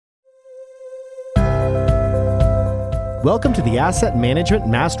Welcome to the Asset Management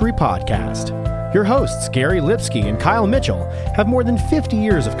Mastery Podcast. Your hosts, Gary Lipsky and Kyle Mitchell, have more than 50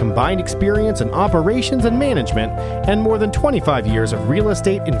 years of combined experience in operations and management and more than 25 years of real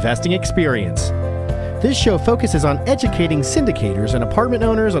estate investing experience. This show focuses on educating syndicators and apartment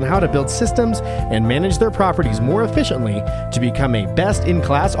owners on how to build systems and manage their properties more efficiently to become a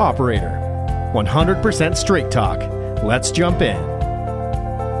best-in-class operator. 100% straight talk. Let's jump in.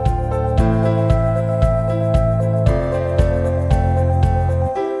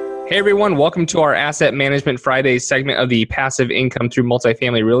 Hey everyone, welcome to our Asset Management Fridays segment of the Passive Income Through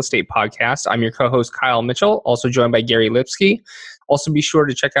Multifamily Real Estate podcast. I'm your co-host Kyle Mitchell, also joined by Gary Lipsky. Also be sure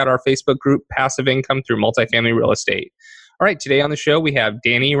to check out our Facebook group, Passive Income Through Multifamily Real Estate. All right, today on the show we have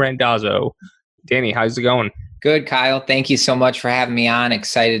Danny Randazzo. Danny, how's it going? Good, Kyle. Thank you so much for having me on.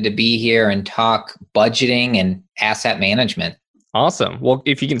 Excited to be here and talk budgeting and asset management. Awesome. Well,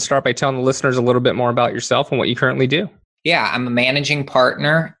 if you can start by telling the listeners a little bit more about yourself and what you currently do. Yeah, I'm a managing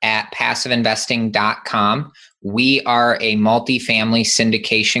partner at passiveinvesting.com. We are a multifamily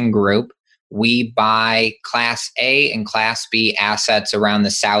syndication group. We buy Class A and Class B assets around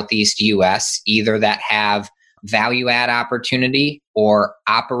the Southeast U.S., either that have value add opportunity or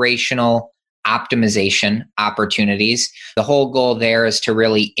operational optimization opportunities. The whole goal there is to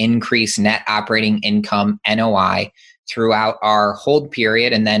really increase net operating income, NOI, throughout our hold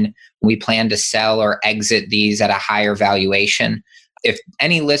period, and then we plan to sell or exit these at a higher valuation. If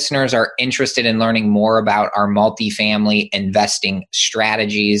any listeners are interested in learning more about our multifamily investing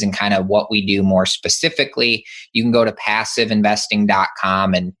strategies and kind of what we do more specifically, you can go to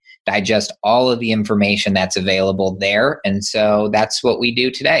passiveinvesting.com and digest all of the information that's available there. And so that's what we do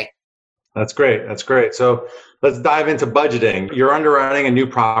today. That's great. That's great. So let's dive into budgeting. You're underwriting a new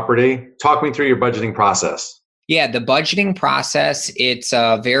property. Talk me through your budgeting process. Yeah, the budgeting process, it's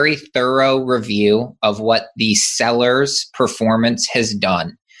a very thorough review of what the seller's performance has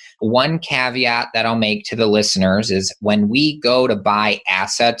done. One caveat that I'll make to the listeners is when we go to buy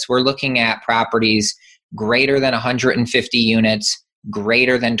assets, we're looking at properties greater than 150 units,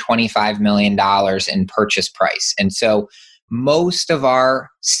 greater than $25 million in purchase price. And so most of our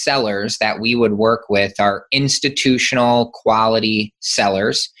sellers that we would work with are institutional quality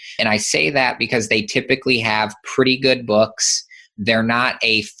sellers. And I say that because they typically have pretty good books. They're not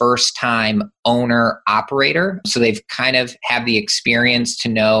a first-time owner operator. So they've kind of have the experience to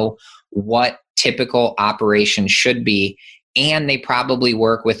know what typical operations should be. And they probably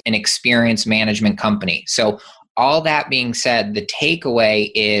work with an experienced management company. So all that being said, the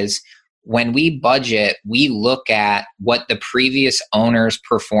takeaway is when we budget, we look at what the previous owner's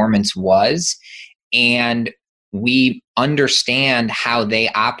performance was, and we understand how they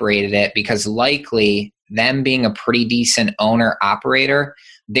operated it because likely them being a pretty decent owner operator,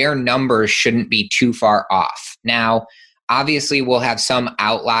 their numbers shouldn't be too far off. Now, obviously, we'll have some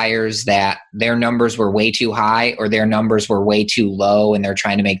outliers that their numbers were way too high or their numbers were way too low and they're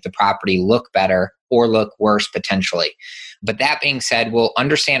trying to make the property look better or look worse potentially. But that being said, we'll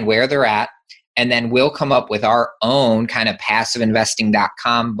understand where they're at, and then we'll come up with our own kind of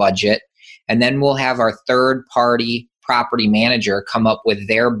passiveinvesting.com budget. And then we'll have our third-party property manager come up with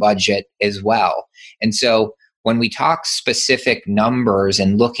their budget as well. And so when we talk specific numbers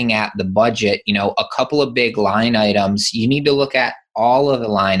and looking at the budget, a couple of big line items, you need to look at all of the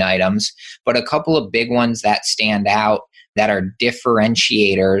line items, but a couple of big ones that stand out that are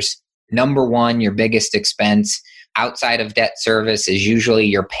differentiators. Number one, your biggest expense outside of debt service is usually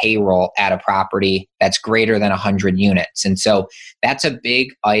your payroll at a property that's greater than 100 units. And so that's a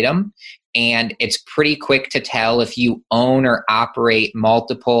big item. And it's pretty quick to tell if you own or operate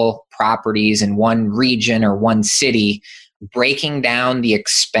multiple properties in one region or one city. Breaking down the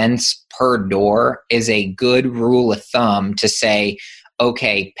expense per door is a good rule of thumb to say,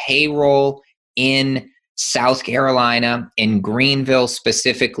 okay, payroll in South Carolina, in Greenville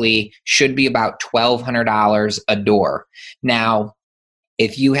specifically, should be about $1,200 a door. Now,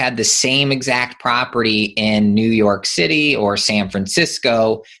 if you had the same exact property in New York City or San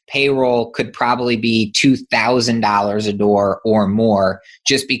Francisco, payroll could probably be $2,000 a door or more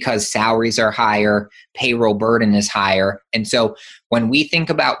just because salaries are higher, payroll burden is higher. And so when we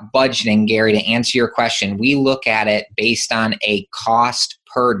think about budgeting, Gary, to answer your question, we look at it based on a cost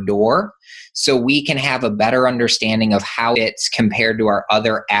per door so we can have a better understanding of how it's compared to our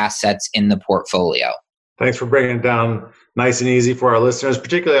other assets in the portfolio. Thanks for breaking it down nice and easy for our listeners.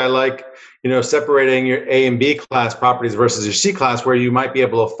 Particularly, I like, separating your A and B class properties versus your C class, where you might be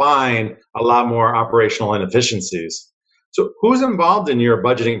able to find a lot more operational inefficiencies. So who's involved in your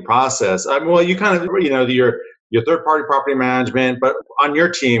budgeting process? Well, you kind of, your third-party property management, but on your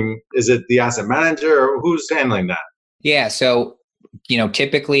team, is it the asset manager or who's handling that? Yeah. So,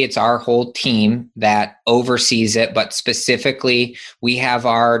 typically it's our whole team that oversees it, but specifically we have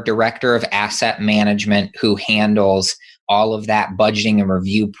our director of asset management who handles all of that budgeting and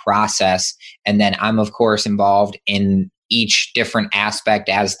review process. And then I'm, of course, involved in each different aspect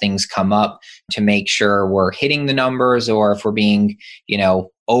as things come up to make sure we're hitting the numbers, or if we're being,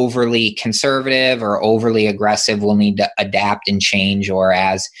 overly conservative or overly aggressive, we'll need to adapt and change. Or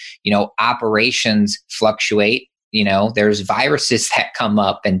as, operations fluctuate, there's viruses that come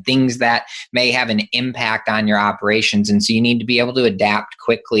up and things that may have an impact on your operations. And so you need to be able to adapt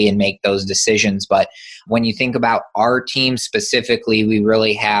quickly and make those decisions. But when you think about our team specifically, we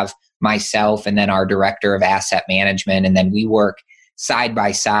really have myself and then our director of asset management. And then we work side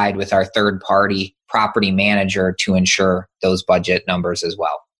by side with our third party property manager to ensure those budget numbers as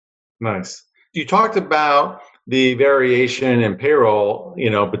well. Nice. You talked about the variation in payroll,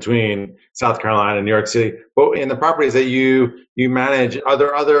 between South Carolina and New York City. But in the properties that you manage, are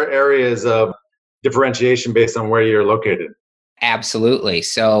there other areas of differentiation based on where you're located? Absolutely.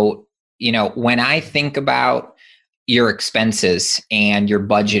 So, when I think about your expenses and your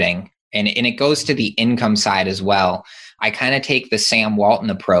budgeting, and it goes to the income side as well, I kind of take the Sam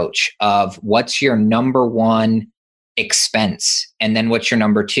Walton approach of what's your number one expense and then what's your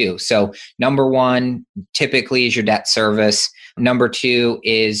number two. So number one typically is your debt service. Number two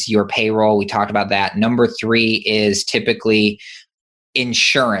is your payroll. We talked about that. Number three is typically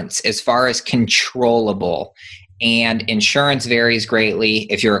insurance as far as controllable. And insurance varies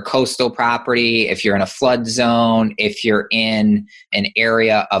greatly. If you're a coastal property, if you're in a flood zone, if you're in an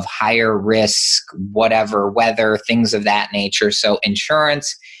area of higher risk, whatever, weather, things of that nature. So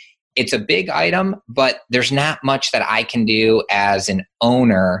insurance, it's a big item, but there's not much that I can do as an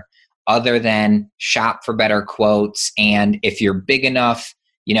owner other than shop for better quotes. And if you're big enough,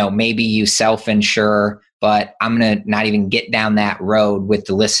 maybe you self-insure, but I'm going to not even get down that road with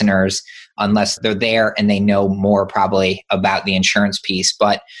the listeners unless they're there and they know more probably about the insurance piece.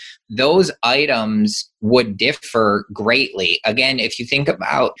 But those items would differ greatly. Again, if you think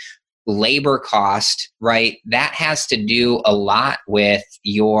about labor cost, right, that has to do a lot with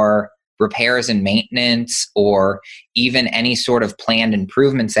your repairs and maintenance or even any sort of planned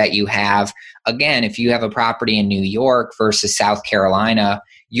improvements that you have. Again, if you have a property in New York versus South Carolina,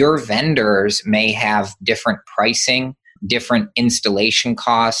 your vendors may have different pricing, different installation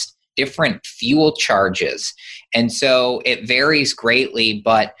costs, different fuel charges. And so it varies greatly,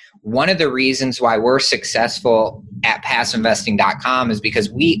 but one of the reasons why we're successful at PassiveInvesting.com is because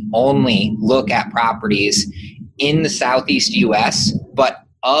we only look at properties in the Southeast US, but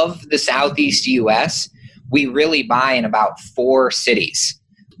of the Southeast US, we really buy in about 4 cities.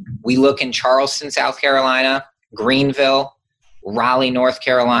 We look in Charleston, South Carolina, Greenville, Raleigh, North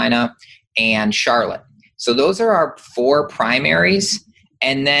Carolina, and Charlotte. So those are our 4 primaries.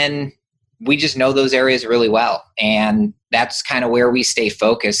 And then we just know those areas really well. And that's kind of where we stay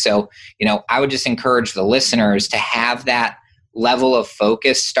focused. So, I would just encourage the listeners to have that level of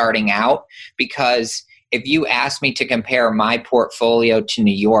focus starting out, because if you ask me to compare my portfolio to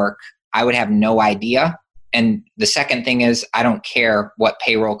New York, I would have no idea. And the second thing is, I don't care what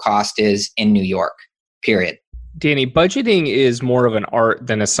payroll cost is in New York, period. Danny, budgeting is more of an art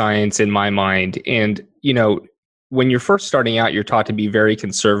than a science in my mind. And, when you're first starting out, you're taught to be very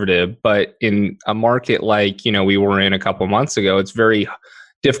conservative. But in a market like, we were in a couple months ago, it's very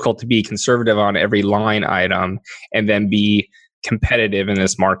difficult to be conservative on every line item and then be competitive in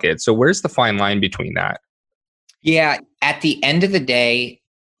this market. So where's the fine line between that? Yeah, at the end of the day,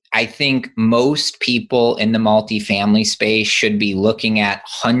 I think most people in the multifamily space should be looking at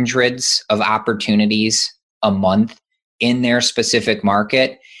hundreds of opportunities a month in their specific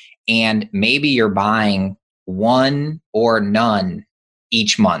market. And maybe you're buying one or none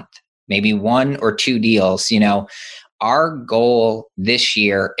each month, maybe 1 or 2 deals. Our goal this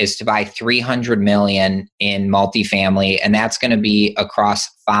year is to buy $300 million in multifamily, and that's going to be across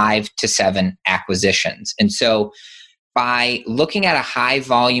 5 to 7 acquisitions. And so by looking at a high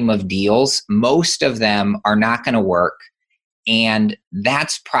volume of deals, most of them are not going to work. And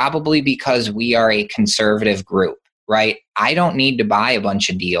that's probably because we are a conservative group, right? I don't need to buy a bunch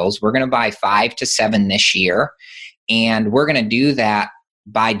of deals. We're going to buy 5 to 7 this year. And we're going to do that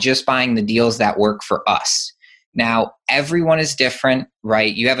by just buying the deals that work for us. Now, everyone is different,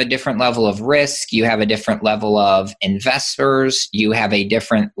 right? You have a different level of risk. You have a different level of investors. You have a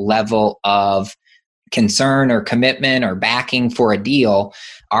different level of concern or commitment or backing for a deal.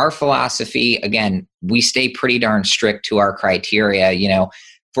 Our philosophy, again, we stay pretty darn strict to our criteria.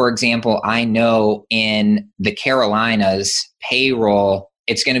 For example, I know in the Carolinas, payroll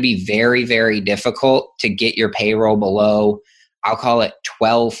it's going to be very, very difficult to get your payroll below, I'll call it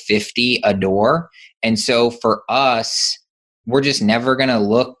 $1,250 a door. And so for us, we're just never going to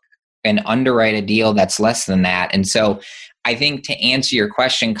look and underwrite a deal that's less than that. And so I think to answer your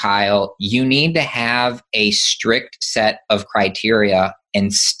question, Kyle, you need to have a strict set of criteria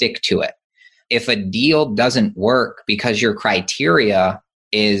and stick to it. If a deal doesn't work because your criteria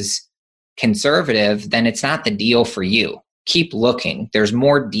is conservative, then it's not the deal for you. Keep looking. There's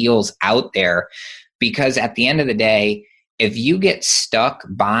more deals out there, because at the end of the day, if you get stuck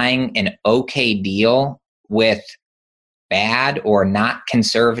buying an okay deal with bad or not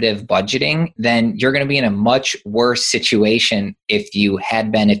conservative budgeting, then you're going to be in a much worse situation if you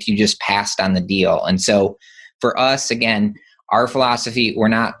just passed on the deal. And so for us, again, our philosophy, we're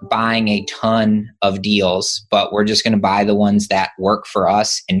not buying a ton of deals, but we're just going to buy the ones that work for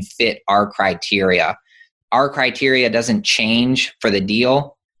us and fit our criteria. Our criteria doesn't change for the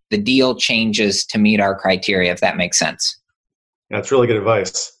deal. The deal changes to meet our criteria, if that makes sense. That's really good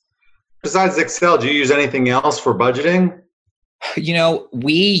advice. Besides Excel, do you use anything else for budgeting?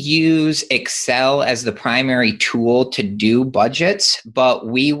 We use Excel as the primary tool to do budgets, but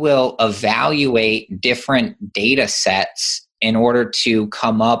we will evaluate different data sets in order to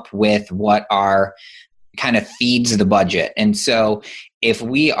come up with what our kind of feeds the budget. And so if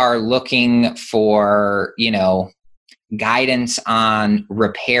we are looking for, guidance on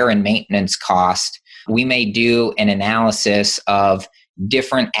repair and maintenance cost, we may do an analysis of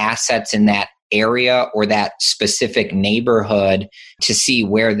different assets in that area or that specific neighborhood to see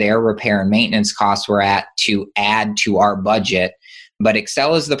where their repair and maintenance costs were at to add to our budget. But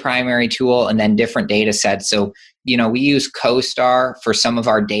Excel is the primary tool, and then different data sets. So, we use CoStar for some of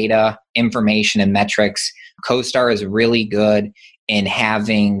our data, information, and metrics. CoStar is really good in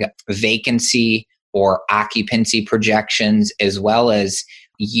having vacancy or occupancy projections, as well as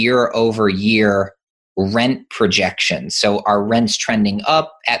year over year rent projections. So are rents trending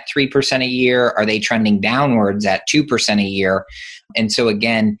up at 3% a year? Are they trending downwards at 2% a year? And so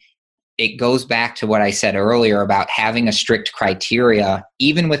again, it goes back to what I said earlier about having a strict criteria.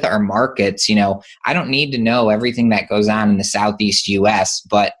 Even with our markets, I don't need to know everything that goes on in the Southeast US,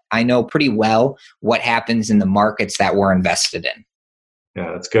 but I know pretty well what happens in the markets that we're invested in.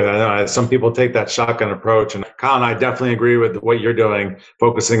 Yeah, that's good. I know some people take that shotgun approach, and Kyle and I definitely agree with what you're doing,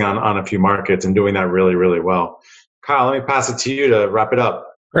 focusing on a few markets and doing that really, really well. Kyle, let me pass it to you to wrap it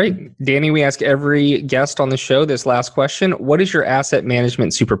up. Great. Danny, we ask every guest on the show this last question. What is your asset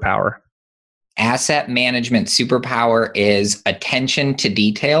management superpower? Asset management superpower is attention to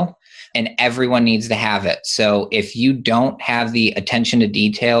detail, and everyone needs to have it. So if you don't have the attention to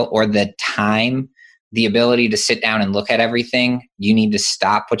detail or the time, the ability to sit down and look at everything, you need to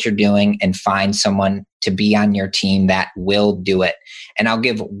stop what you're doing and find someone to be on your team that will do it. And I'll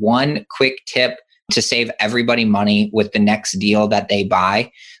give one quick tip to save everybody money with the next deal that they buy.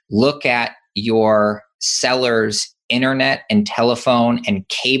 Look at your seller's internet and telephone and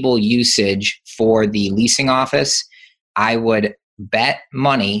cable usage for the leasing office. I would bet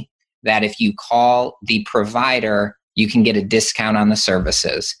money that if you call the provider, you can get a discount on the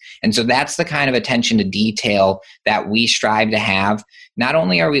services. And so that's the kind of attention to detail that we strive to have. Not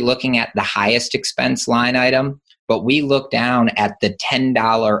only are we looking at the highest expense line item, but we look down at the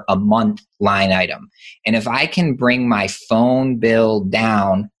 $10 a month line item. And if I can bring my phone bill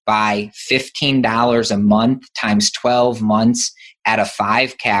down by $15 a month times 12 months at a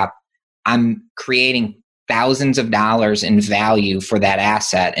 5 cap, I'm creating thousands of dollars in value for that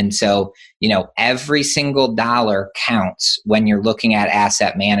asset. And so, every single dollar counts when you're looking at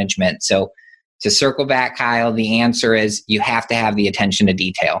asset management. So to circle back, Kyle, the answer is you have to have the attention to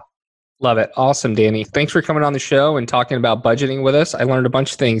detail. Love it. Awesome, Danny. Thanks for coming on the show and talking about budgeting with us. I learned a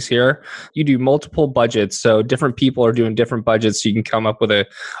bunch of things here. You do multiple budgets, so different people are doing different budgets, so you can come up with a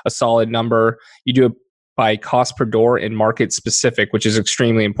solid number. You do it by cost per door and market specific, which is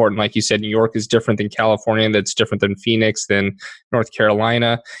extremely important. Like you said, New York is different than California, that's different than Phoenix, than North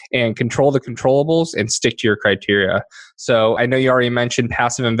Carolina, and control the controllables and stick to your criteria. So I know you already mentioned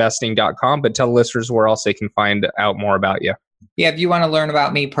passiveinvesting.com, but tell listeners where else they can find out more about you. Yeah, if you want to learn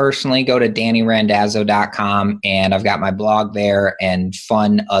about me personally, go to DannyRandazzo.com, and I've got my blog there and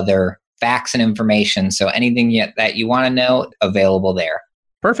fun other facts and information. So anything that you want to know, available there.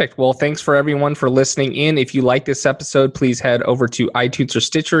 Perfect. Well, thanks for everyone for listening in. If you like this episode, please head over to iTunes or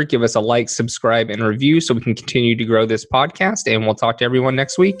Stitcher, give us a like, subscribe, and review so we can continue to grow this podcast, and we'll talk to everyone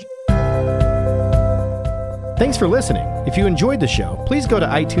next week. Thanks for listening. If you enjoyed the show, please go to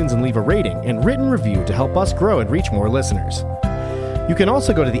iTunes and leave a rating and written review to help us grow and reach more listeners. You can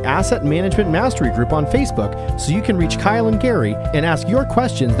also go to the Asset Management Mastery group on Facebook so you can reach Kyle and Gary and ask your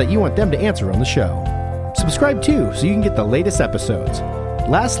questions that you want them to answer on the show. Subscribe too so you can get the latest episodes.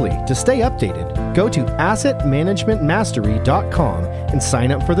 Lastly, to stay updated, go to assetmanagementmastery.com and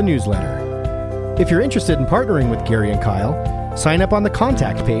sign up for the newsletter. If you're interested in partnering with Gary and Kyle, sign up on the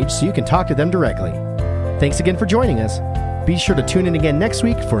contact page so you can talk to them directly. Thanks again for joining us. Be sure to tune in again next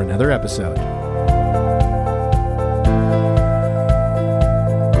week for another episode.